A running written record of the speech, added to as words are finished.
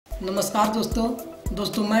नमस्कार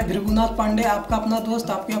दोस्तों मैं भृगुनाथ पांडे आपका अपना दोस्त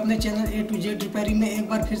आपके अपने channel A to Z repairing में एक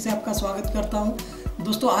बार फिर से आपका स्वागत करता हूं।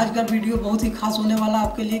 दोस्तों आज का वीडियो बहुत ही खास होने वाला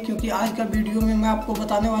आपके लिए, क्योंकि आज का वीडियो में मैं आपको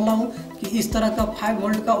बताने वाला हूं कि इस तरह का 5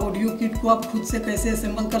 वोल्ट का ऑडियो किट को आप खुद से कैसे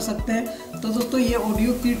असेंबल कर सकते हैं। तो दोस्तों ये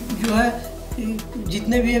ऑडियो किट जो है,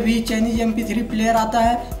 जितने भी अभी चाइनीज MP3 प्लेयर आता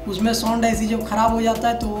है उसमें साउंड ऐसी जब ख़राब हो जाता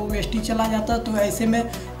है तो वेस्ट ही चला जाता है। तो ऐसे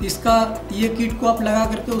में इसका ये किट को आप लगा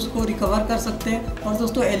करके उसको रिकवर कर सकते हैं। और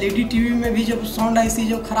दोस्तों LED टीवी में भी जब साउंड ऐसी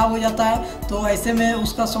जब ख़राब हो जाता है तो ऐसे में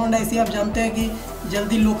उसका साउंड ऐसी आप जानते हैं कि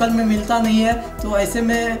जल्दी लोकल में मिलता नहीं है। तो ऐसे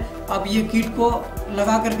में आप ये किट को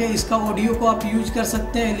लगा करके इसका ऑडियो को आप यूज कर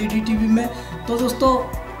सकते हैं LED टीवी में। तो दोस्तों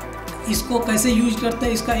इसको कैसे यूज करते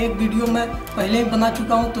हैं इसका एक वीडियो मैं पहले ही बना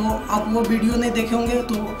चुका हूं, तो आप वो वीडियो नहीं देखे होंगे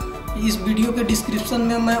तो इस वीडियो के डिस्क्रिप्शन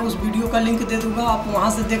में मैं उस वीडियो का लिंक दे दूंगा, आप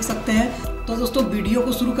वहां से देख सकते हैं। तो दोस्तों वीडियो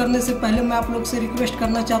को शुरू करने से पहले मैं आप लोग से रिक्वेस्ट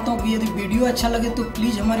करना चाहता हूं कि यदि वीडियो अच्छा लगे तो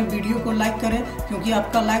प्लीज़ हमारे वीडियो को लाइक करें, क्योंकि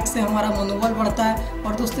आपका लाइक से हमारा मनोबल बढ़ता है।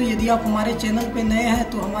 और दोस्तों यदि आप हमारे चैनल पे नए हैं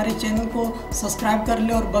तो हमारे चैनल को सब्सक्राइब कर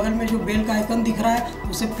ले और बगल में जो बेल का आइकन दिख रहा है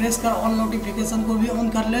उसे प्रेस कर ऑल नोटिफिकेशन को भी ऑन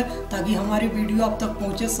कर ले, ताकि हमारी वीडियो आप तक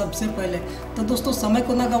पहुँचे सबसे पहले। तो दोस्तों समय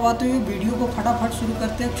को ना गवाते हुए वीडियो को फटाफट शुरू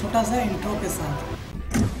करते हैं छोटा सा इंट्रो के साथ।